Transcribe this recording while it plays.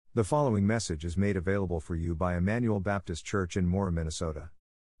The following message is made available for you by Emmanuel Baptist Church in Mora, Minnesota.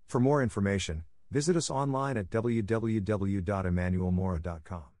 For more information, visit us online at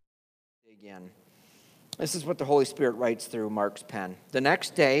www.emmanuelmora.com. Again, this is what the Holy Spirit writes through Mark's pen. The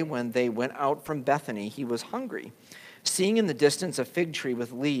next day, when they went out from Bethany, he was hungry. Seeing in the distance a fig tree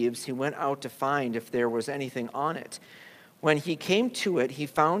with leaves, he went out to find if there was anything on it. When he came to it, he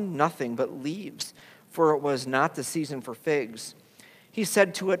found nothing but leaves, for it was not the season for figs. He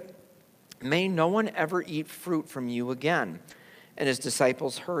said to it, "May no one ever eat fruit from you again." And his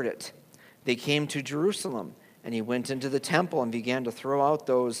disciples heard it. They came to Jerusalem, and he went into the temple and began to throw out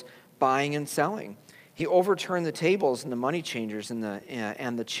those buying and selling. He overturned the tables and the money changers and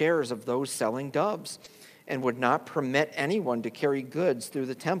the chairs of those selling doves, and would not permit anyone to carry goods through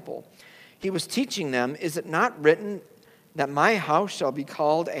the temple. He was teaching them, "Is it not written that my house shall be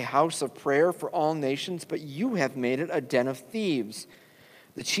called a house of prayer for all nations, but you have made it a den of thieves?"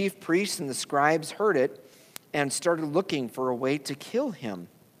 The chief priests and the scribes heard it and started looking for a way to kill him,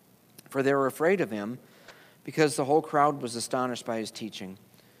 for they were afraid of him, because the whole crowd was astonished by his teaching.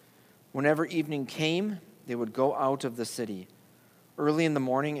 Whenever evening came, they would go out of the city. Early in the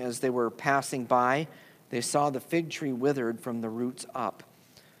morning, as they were passing by, they saw the fig tree withered from the roots up.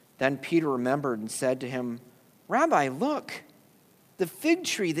 Then Peter remembered and said to him, "Rabbi, look, the fig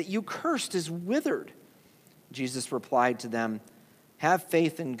tree that you cursed is withered." Jesus replied to them, "Have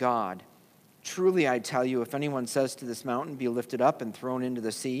faith in God. Truly I tell you, if anyone says to this mountain, 'Be lifted up and thrown into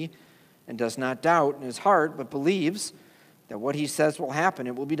the sea,' and does not doubt in his heart, but believes that what he says will happen,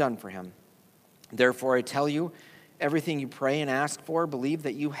 it will be done for him. Therefore I tell you, everything you pray and ask for, believe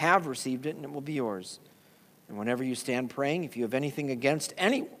that you have received it, and it will be yours. And whenever you stand praying, if you have anything against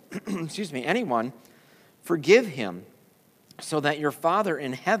anyone, forgive him, so that your Father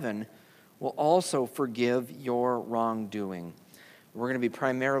in heaven will also forgive your wrongdoing." We're going to be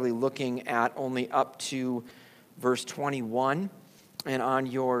primarily looking at only up to verse 21. And on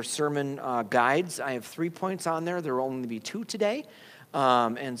your sermon guides, I have 3 points on there. There will only be 2 today.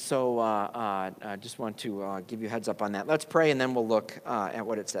 And so I just want to give you a heads up on that. Let's pray, and then we'll look at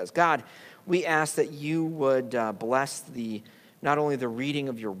what it says. God, we ask that you would bless not only the reading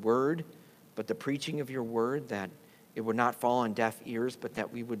of your word, but the preaching of your word, that it would not fall on deaf ears, but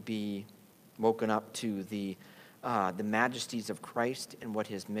that we would be woken up to the majesties of Christ and what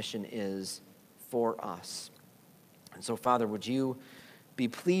his mission is for us. And so, Father, would you be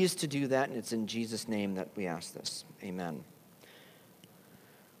pleased to do that? And it's in Jesus' name that we ask this. Amen.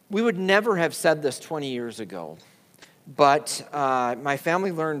 We would never have said this 20 years ago, but my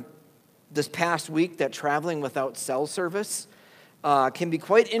family learned this past week that traveling without cell service can be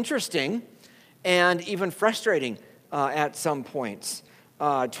quite interesting and even frustrating at some points.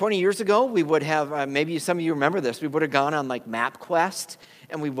 20 years ago, we would have, maybe some of you remember this, we would have gone on like MapQuest,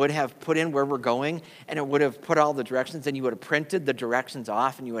 and we would have put in where we're going, and it would have put all the directions, and you would have printed the directions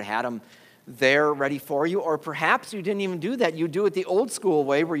off, and you would have had them there ready for you. Or perhaps you didn't even do that. You'd do it the old school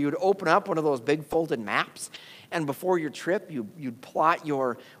way, where you'd open up one of those big folded maps, and before your trip, you'd plot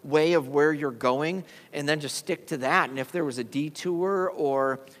your way of where you're going, and then just stick to that. And if there was a detour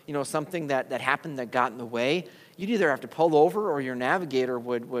or something that happened that got in the way, you'd either have to pull over, or your navigator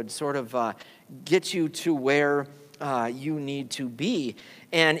would sort of get you to where you need to be.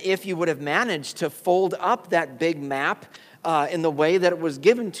 And if you would have managed to fold up that big map in the way that it was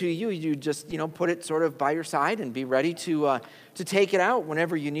given to you, you just put it sort of by your side and be ready to take it out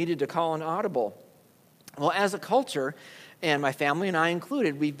whenever you needed to call an audible. Well, as a culture, and my family and I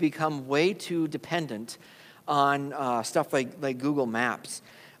included, we've become way too dependent on stuff like Google Maps.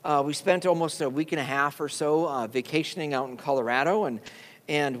 We spent almost a week and a half or so vacationing out in Colorado,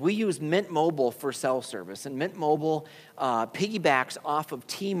 and we use Mint Mobile for cell service. And Mint Mobile piggybacks off of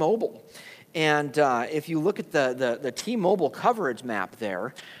T-Mobile. And if you look at the T-Mobile coverage map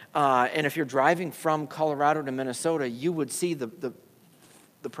there, and if you're driving from Colorado to Minnesota, you would see the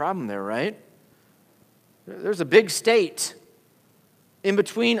problem there, right? There's a big state in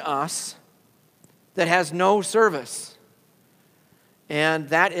between us that has no service, and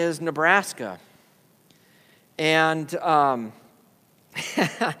that is Nebraska. And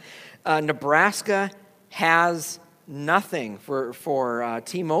Nebraska has nothing for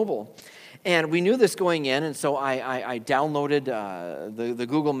T-Mobile. And we knew this going in, and so I downloaded the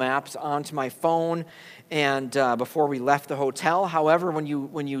Google Maps onto my phone, and before we left the hotel. However, when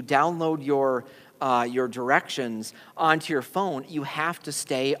you download your directions onto your phone, you have to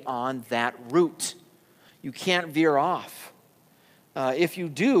stay on that route. You can't veer off. If you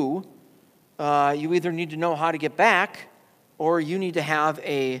do, you either need to know how to get back, or you need to have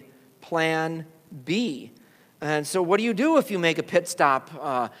a plan B. And so what do you do if you make a pit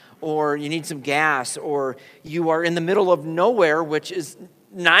stop or you need some gas or you are in the middle of nowhere, which is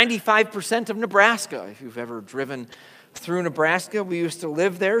 95% of Nebraska? If you've ever driven through Nebraska, we used to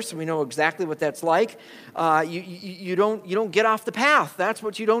live there, so we know exactly what that's like. You don't get off the path. That's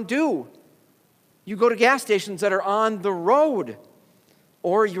what you don't do. You go to gas stations that are on the road,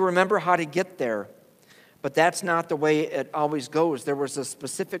 or you remember how to get there. But that's not the way it always goes. There was a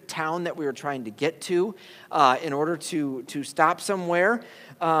specific town that we were trying to get to in order to stop somewhere.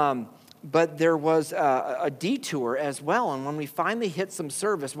 But there was a detour as well. And when we finally hit some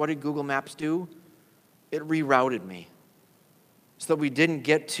service, what did Google Maps do? It rerouted me so that we didn't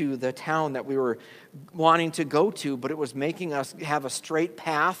get to the town that we were wanting to go to, but it was making us have a straight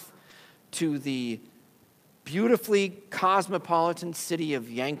path to the beautifully cosmopolitan city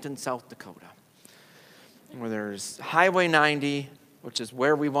of Yankton, South Dakota, where there's Highway 90, which is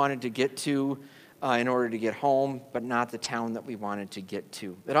where we wanted to get to in order to get home, but not the town that we wanted to get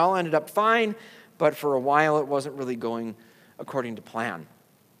to. It all ended up fine, but for a while it wasn't really going according to plan.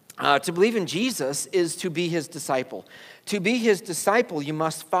 To believe in Jesus is to be his disciple. To be his disciple, you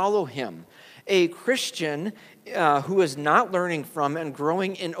must follow him. A Christian who is not learning from and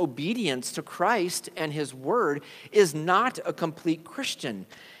growing in obedience to Christ and his word is not a complete Christian.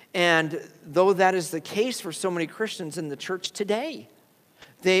 And though that is the case for so many Christians in the church today,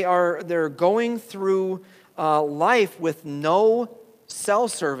 they're going through life with no cell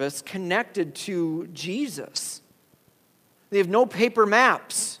service connected to Jesus. They have no paper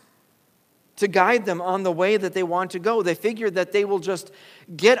maps to guide them on the way that they want to go. They figure that they will just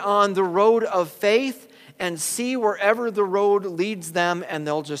get on the road of faith and see wherever the road leads them, and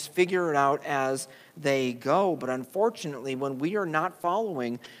they'll just figure it out as they go. But unfortunately, when we are not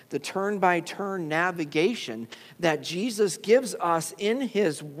following the turn-by-turn navigation that Jesus gives us in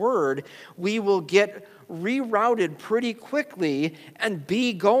his word, we will get rerouted pretty quickly and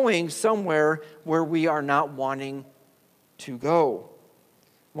be going somewhere where we are not wanting to go.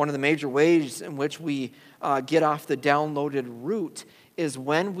 One of the major ways in which we get off the downloaded route is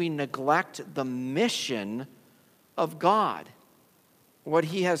when we neglect the mission of God, what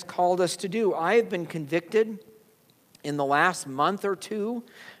he has called us to do. I have been convicted in the last month or two,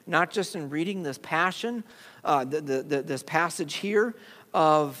 not just in reading this this passage here,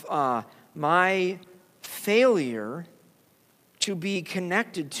 of my failure to be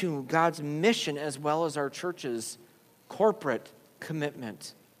connected to God's mission as well as our church's corporate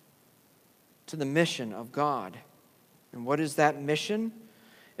commitment to the mission of God. And what is that mission?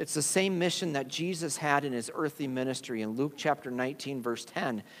 It's the same mission that Jesus had in his earthly ministry. In Luke chapter 19, verse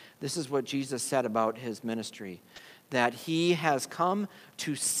 10, this is what Jesus said about his ministry, that he has come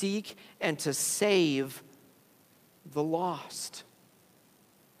to seek and to save the lost.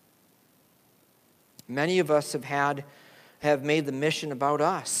 Many of us have made the mission about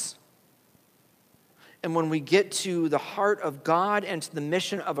us. And when we get to the heart of God and to the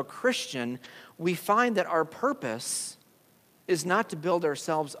mission of a Christian, we find that our purpose is not to build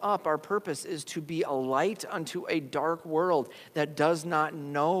ourselves up. Our purpose is to be a light unto a dark world that does not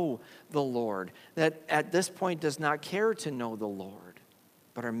know the Lord, that at this point does not care to know the Lord.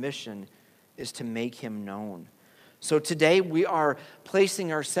 But our mission is to make him known. So today we are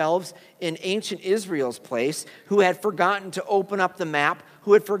placing ourselves in ancient Israel's place, who had forgotten to open up the map,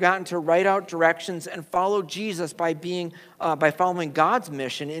 who had forgotten to write out directions and follow Jesus by following God's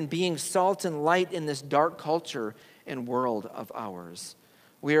mission in being salt and light in this dark culture and world of ours.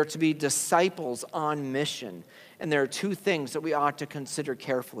 We are to be disciples on mission. And there are two things that we ought to consider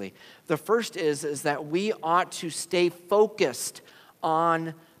carefully. The first is that we ought to stay focused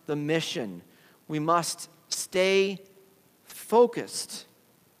on the mission. We must stay focused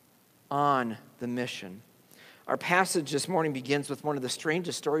on the mission. Our passage this morning begins with one of the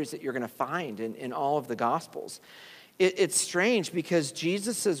strangest stories that you're going to find in all of the Gospels. It's strange because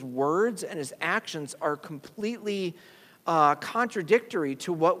Jesus' words and his actions are completely contradictory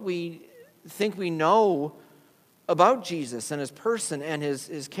to what we think we know about Jesus and his person and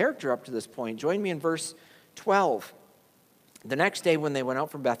his character up to this point. Join me in verse 12. The next day when they went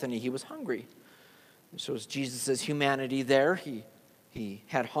out from Bethany, he was hungry. It shows Jesus' humanity there. He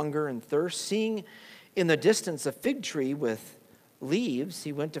had hunger and thirst. Seeing in the distance a fig tree with leaves,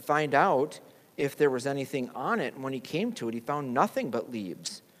 he went to find out if there was anything on it. And when he came to it, he found nothing but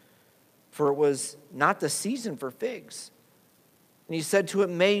leaves, for it was not the season for figs. And he said to it,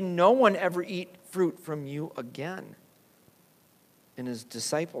 "May no one ever eat fruit from you again." And his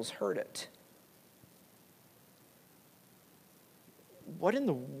disciples heard it. What in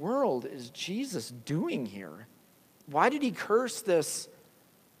the world is Jesus doing here? Why did he curse this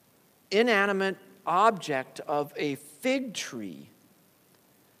inanimate object of a fig tree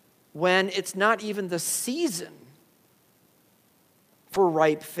when it's not even the season for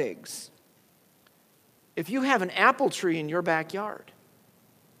ripe figs? If you have an apple tree in your backyard,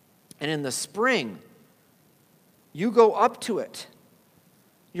 and in the spring you go up to it,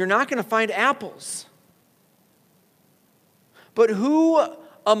 you're not going to find apples. But who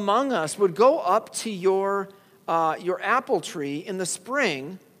among us would go up to your apple tree in the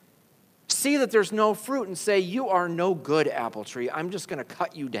spring, see that there's no fruit, and say, "You are no good, apple tree. I'm just going to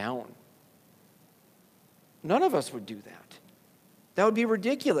cut you down"? None of us would do that. That would be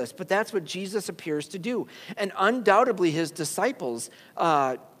ridiculous, but that's what Jesus appears to do. And undoubtedly his disciples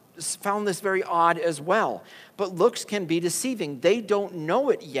found this very odd as well. But looks can be deceiving. They don't know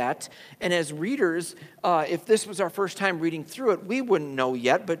it yet. And as readers, if this was our first time reading through it, we wouldn't know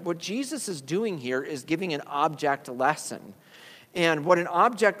yet. But what Jesus is doing here is giving an object lesson. And what an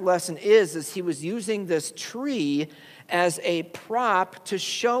object lesson is he was using this tree as a prop to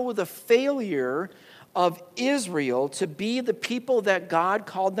show the failure of Israel to be the people that God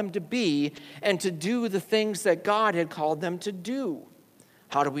called them to be and to do the things that God had called them to do.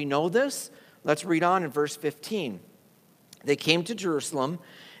 How do we know this? Let's read on in verse 15. They came to Jerusalem,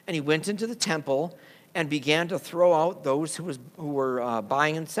 and he went into the temple and began to throw out those who were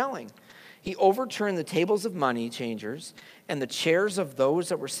buying and selling. He overturned the tables of money changers and the chairs of those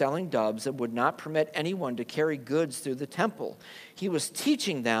that were selling doves, and would not permit anyone to carry goods through the temple. He was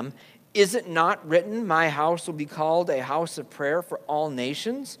teaching them, "Is it not written, 'My house will be called a house of prayer for all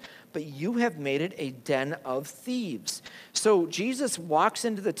nations'? But you have made it a den of thieves." So Jesus walks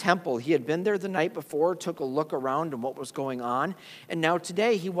into the temple. He had been there the night before, took a look around at what was going on. And now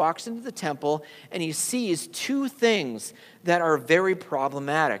today he walks into the temple and he sees two things that are very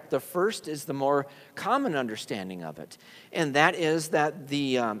problematic. The first is the more common understanding of it. And that is that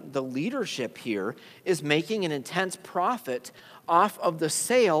the leadership here is making an intense profit off of the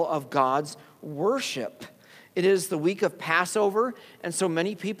sale of God's worship. It is the week of Passover, and so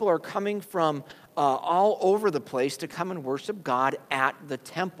many people are coming from all over the place to come and worship God at the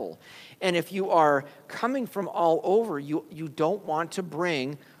temple. And if you are coming from all over, you don't want to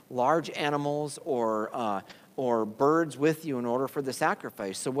bring large animals or birds with you in order for the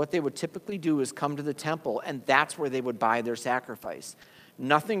sacrifice. So what they would typically do is come to the temple, and that's where they would buy their sacrifice.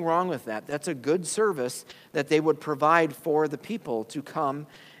 Nothing wrong with that. That's a good service that they would provide for the people to come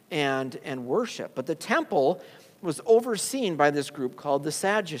and worship. But the temple was overseen by this group called the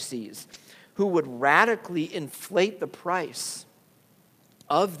Sadducees, who would radically inflate the price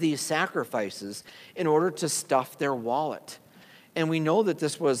of these sacrifices in order to stuff their wallet. And we know that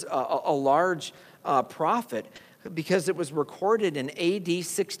this was a large profit because it was recorded in AD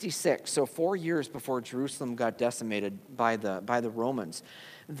 66, so 4 years before Jerusalem got decimated by the Romans,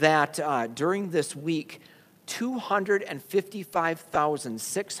 that during this week,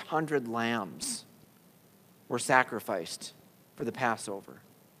 255,600 lambs were sacrificed for the Passover.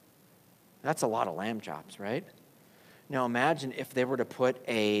 That's a lot of lamb chops, right? Now imagine if they were to put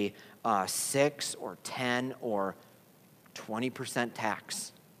a 6 or 10 or 20%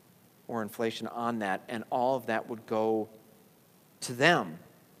 tax or inflation on that, and all of that would go to them.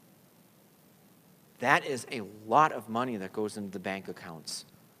 That is a lot of money that goes into the bank accounts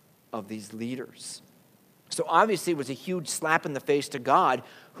of these leaders. So obviously it was a huge slap in the face to God,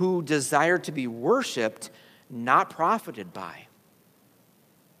 who desired to be worshiped, not profited by.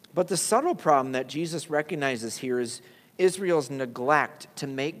 But the subtle problem that Jesus recognizes here is Israel's neglect to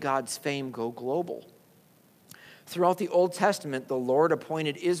make God's fame go global. Throughout the Old Testament, the Lord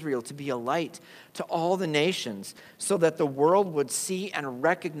appointed Israel to be a light to all the nations so that the world would see and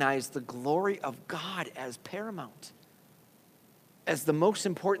recognize the glory of God as paramount, as the most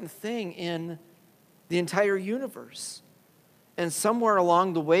important thing in the entire universe. And somewhere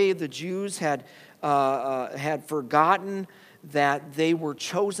along the way, the Jews had forgotten that they were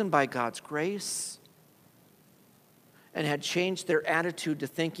chosen by God's grace and had changed their attitude to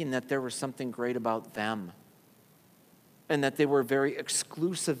thinking that there was something great about them and that they were very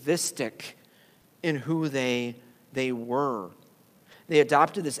exclusivistic in who they were. They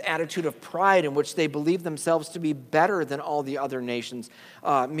adopted this attitude of pride in which they believed themselves to be better than all the other nations,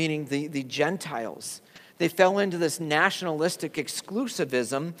 meaning the Gentiles. They fell into this nationalistic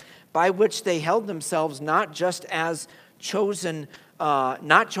exclusivism by which they held themselves not just as chosen,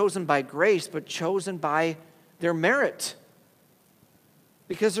 not chosen by grace, but chosen by their merit,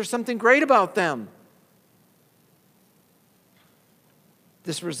 because there's something great about them.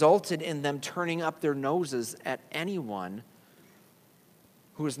 This resulted in them turning up their noses at anyone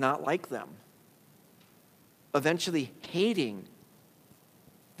who is not like them, eventually hating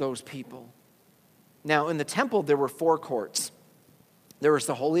those people Now, in the temple, there were 4 courts. There was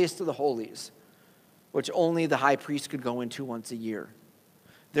the holiest of the holies, which only the high priest could go into once a year.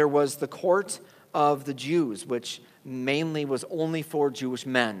 There was the court of the Jews, which mainly was only for Jewish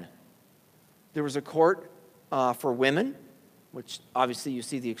men. There was a court for women, which obviously you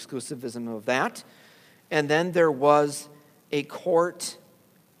see the exclusivism of that. And then there was a court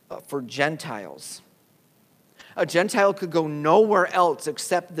for Gentiles. A Gentile could go nowhere else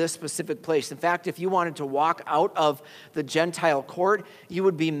except this specific place. In fact, if you wanted to walk out of the Gentile court, you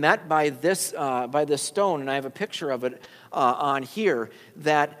would be met by this stone, and I have a picture of it on here,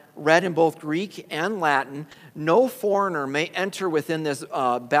 that read in both Greek and Latin, "No foreigner may enter within this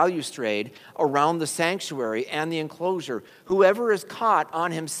balustrade around the sanctuary and the enclosure. Whoever is caught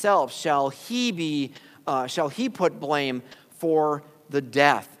on himself shall he put blame for the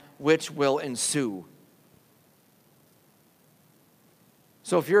death which will ensue."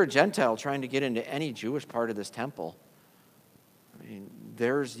 So if you're a Gentile trying to get into any Jewish part of this temple, I mean,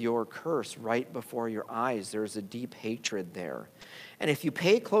 there's your curse right before your eyes. There's a deep hatred there. And if you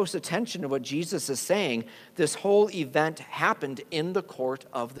pay close attention to what Jesus is saying, this whole event happened in the court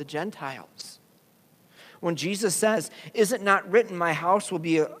of the Gentiles. When Jesus says, "Is it not written, my house will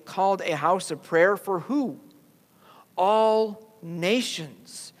be called a house of prayer for who? All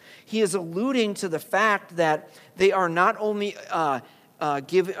nations." He is alluding to the fact that they are not only are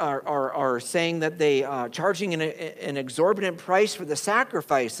saying that they are charging an exorbitant price for the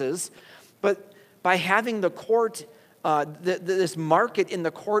sacrifices, but by having the court, this market in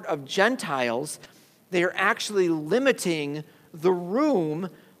the court of Gentiles, they are actually limiting the room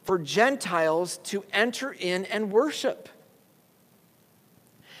for Gentiles to enter in and worship.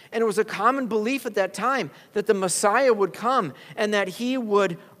 And it was a common belief at that time that the Messiah would come and that he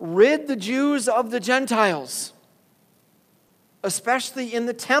would rid the Jews of the Gentiles, especially in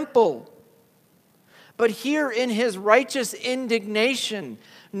the temple. But here in his righteous indignation,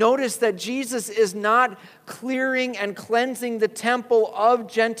 notice that Jesus is not clearing and cleansing the temple of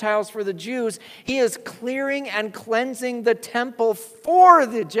Gentiles for the Jews. He is clearing and cleansing the temple for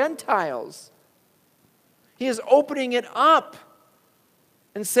the Gentiles. He is opening it up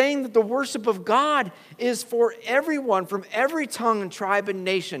and saying that the worship of God is for everyone from every tongue and tribe and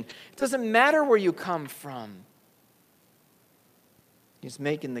nation. It doesn't matter where you come from. He's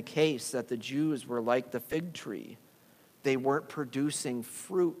making the case that the Jews were like the fig tree. They weren't producing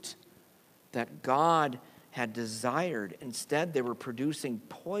fruit that God had desired. Instead, they were producing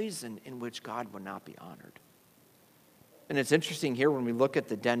poison in which God would not be honored. And it's interesting here when we look at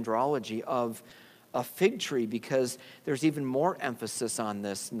the dendrology of a fig tree, because there's even more emphasis on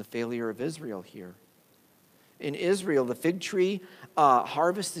this in the failure of Israel here. In Israel, the fig tree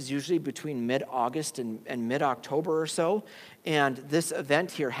harvest is usually between mid-August and mid-October or so, and this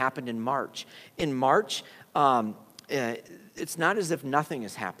event here happened in March. In March, it's not as if nothing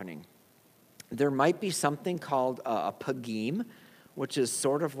is happening. There might be something called a pagim, which is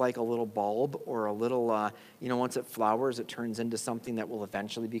sort of like a little bulb or a little, once it flowers, it turns into something that will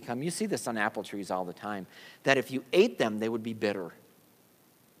eventually become, you see this on apple trees all the time, that if you ate them, they would be bitter.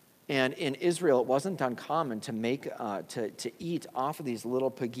 And in Israel, it wasn't uncommon to make to eat off of these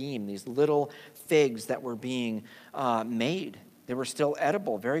little pagim, these little figs that were being made. They were still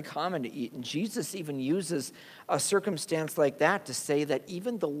edible, very common to eat. And Jesus even uses a circumstance like that to say that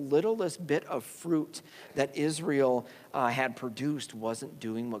even the littlest bit of fruit that Israel had produced wasn't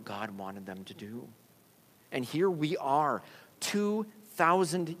doing what God wanted them to do. And here we are,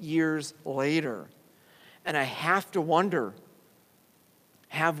 2,000 years later. And I have to wonder,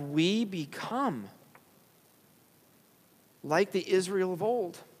 have we become like the Israel of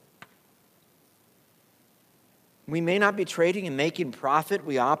old? We may not be trading and making profit.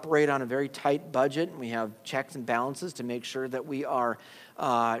 We operate on a very tight budget, and we have checks and balances to make sure that we are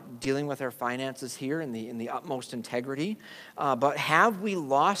dealing with our finances here in the utmost integrity. But have we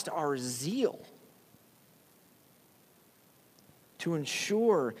lost our zeal to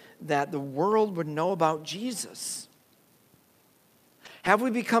ensure that the world would know about Jesus? Have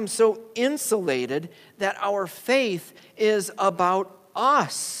we become so insulated that our faith is about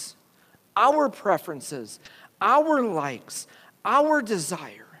us, our preferences, our likes, our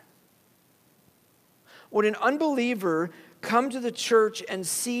desire? Would an unbeliever come to the church and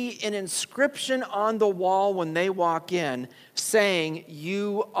see an inscription on the wall when they walk in saying,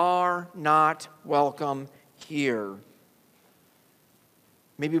 "You are not welcome here"?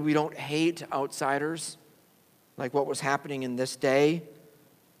 Maybe we don't hate outsiders like what was happening in this day,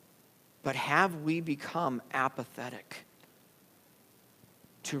 but have we become apathetic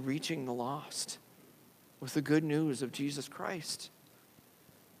to reaching the lost with the good news of Jesus Christ?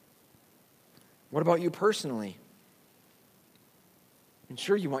 What about you personally? And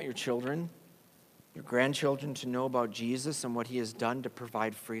sure, you want your children, your grandchildren to know about Jesus and what he has done to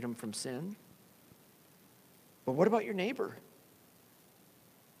provide freedom from sin. But what about your neighbor?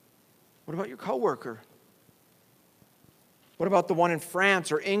 What about your coworker? What about the one in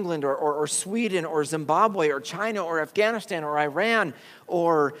France or England or Sweden or Zimbabwe or China or Afghanistan or Iran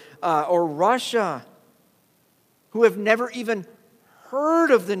or Russia who have never even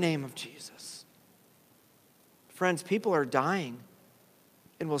heard of the name of Jesus? Friends, people are dying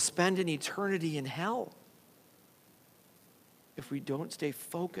and will spend an eternity in hell if we don't stay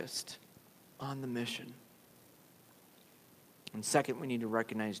focused on the mission. And second, we need to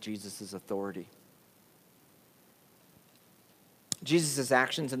recognize Jesus' authority. Jesus'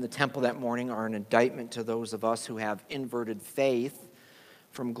 actions in the temple that morning are an indictment to those of us who have inverted faith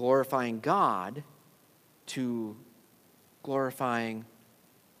from glorifying God to glorifying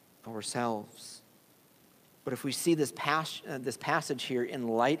ourselves. But if we see this passage here in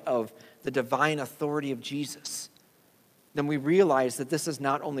light of the divine authority of Jesus, then we realize that this is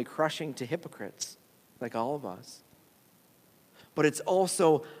not only crushing to hypocrites, like all of us, but it's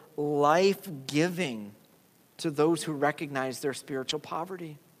also life-giving to those who recognize their spiritual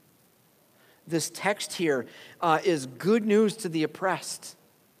poverty. This text here is good news to the oppressed.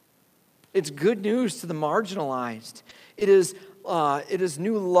 It's good news to the marginalized. It is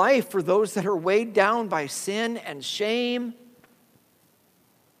new life for those that are weighed down by sin and shame.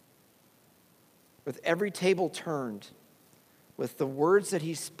 With every table turned, with the words that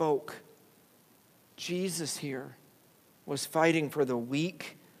he spoke, Jesus here was fighting for the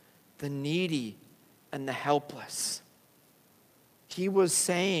weak, the needy, and the helpless. He was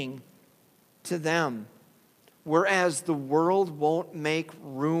saying to them, whereas the world won't make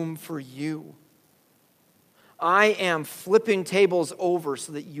room for you, I am flipping tables over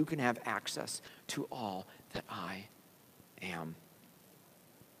so that you can have access to all that I am.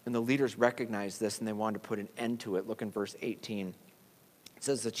 And the leaders recognized this and they wanted to put an end to it. Look in verse 18. It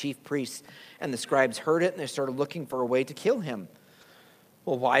says the chief priests and the scribes heard it and they started looking for a way to kill him.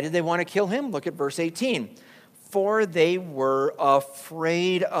 Well, why did they want to kill him? Look at verse 18. For they were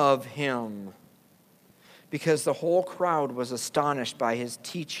afraid of him, because the whole crowd was astonished by his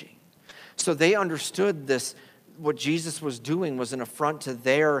teaching. So they understood this, what Jesus was doing was an affront to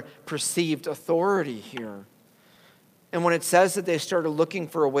their perceived authority here. And when it says that they started looking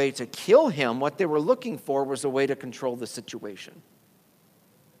for a way to kill him, what they were looking for was a way to control the situation.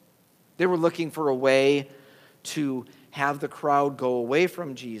 They were looking for a way to have the crowd go away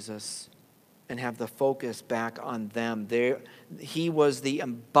from Jesus and have the focus back on them. He was the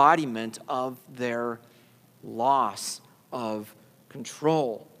embodiment of their loss of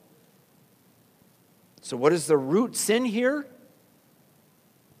control. So what is the root sin here?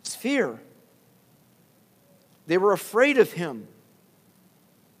 It's fear. They were afraid of him.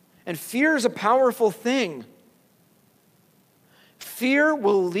 And fear is a powerful thing. Fear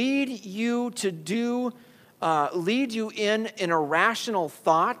will lead you in an irrational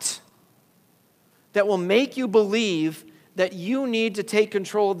thought that will make you believe that you need to take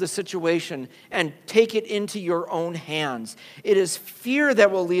control of the situation and take it into your own hands. It is fear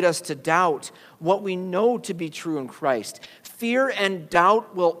that will lead us to doubt what we know to be true in Christ. Fear and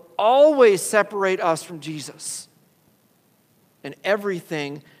doubt will always separate us from Jesus and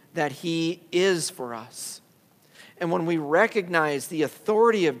everything that he is for us. And when we recognize the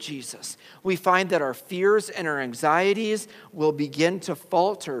authority of Jesus, we find that our fears and our anxieties will begin to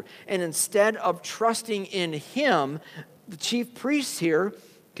falter. And instead of trusting in him, the chief priests here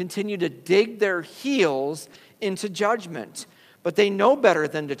continue to dig their heels into judgment. But they know better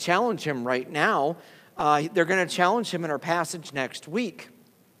than to challenge him right now. They're going to challenge him in our passage next week.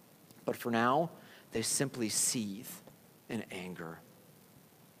 But for now, they simply seethe in anger.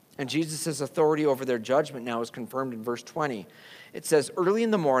 And Jesus' authority over their judgment now is confirmed in verse 20. It says, early in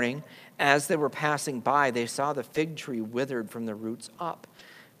the morning, as they were passing by, they saw the fig tree withered from the roots up.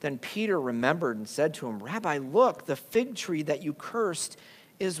 Then Peter remembered and said to him, Rabbi, look, the fig tree that you cursed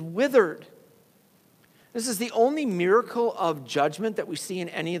is withered. This is the only miracle of judgment that we see in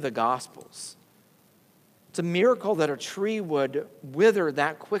any of the Gospels. It's a miracle that a tree would wither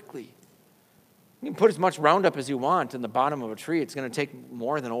that quickly. You can put as much Roundup as you want in the bottom of a tree. It's going to take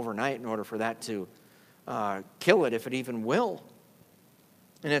more than overnight in order for that to kill it, if it even will.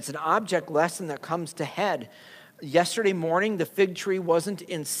 And it's an object lesson that comes to head. Yesterday morning, the fig tree wasn't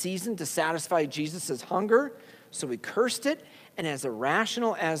in season to satisfy Jesus' hunger, so he cursed it. And as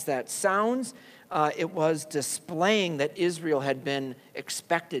irrational as that sounds, it was displaying that Israel had been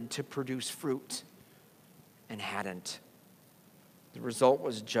expected to produce fruit and hadn't. The result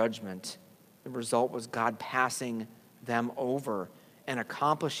was judgment The result was God passing them over and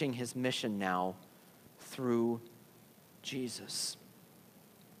accomplishing his mission now through Jesus.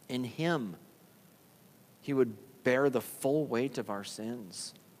 In him, he would bear the full weight of our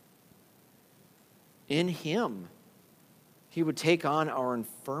sins. In him, he would take on our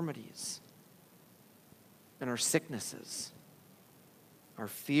infirmities and our sicknesses, our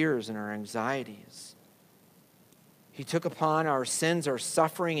fears and our anxieties. He took upon our sins, our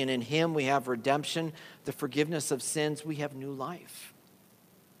suffering, and in him we have redemption, the forgiveness of sins. We have new life.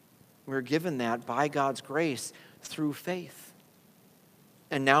 We're given that by God's grace through faith.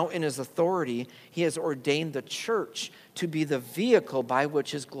 And now in his authority, he has ordained the church to be the vehicle by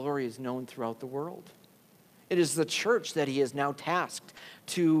which his glory is known throughout the world. It is the church that he is now tasked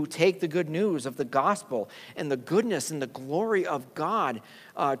to take the good news of the gospel and the goodness and the glory of God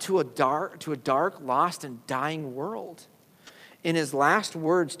to a dark, lost, and dying world. In his last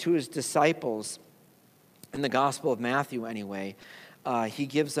words to his disciples, in the Gospel of Matthew anyway, he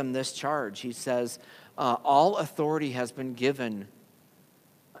gives them this charge. He says, all authority has been given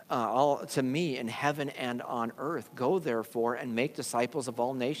all to me in heaven and on earth. Go therefore and make disciples of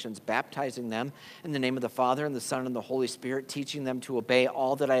all nations, baptizing them in the name of the Father and the Son and the Holy Spirit, teaching them to obey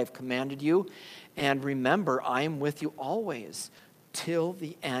all that I have commanded you. And remember, I am with you always till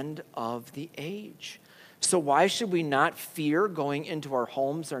the end of the age. So why should we not fear going into our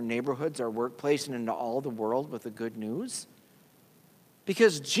homes, our neighborhoods, our workplace, and into all the world with the good news?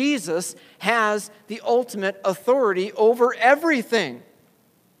 Because Jesus has the ultimate authority over everything.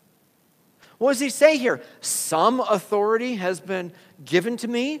 What does he say here? Some authority has been given to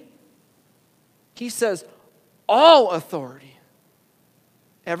me. He says, all authority,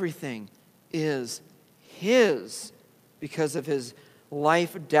 everything is his because of his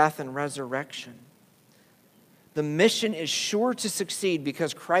life, death, and resurrection. The mission is sure to succeed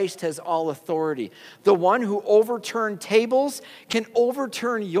because Christ has all authority. The one who overturned tables can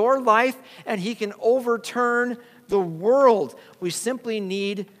overturn your life, and he can overturn the world. We simply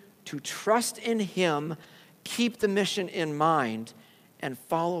need to trust in him, keep the mission in mind, and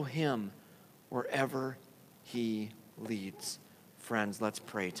follow him wherever he leads. Friends, let's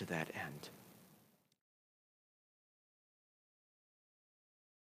pray to that end.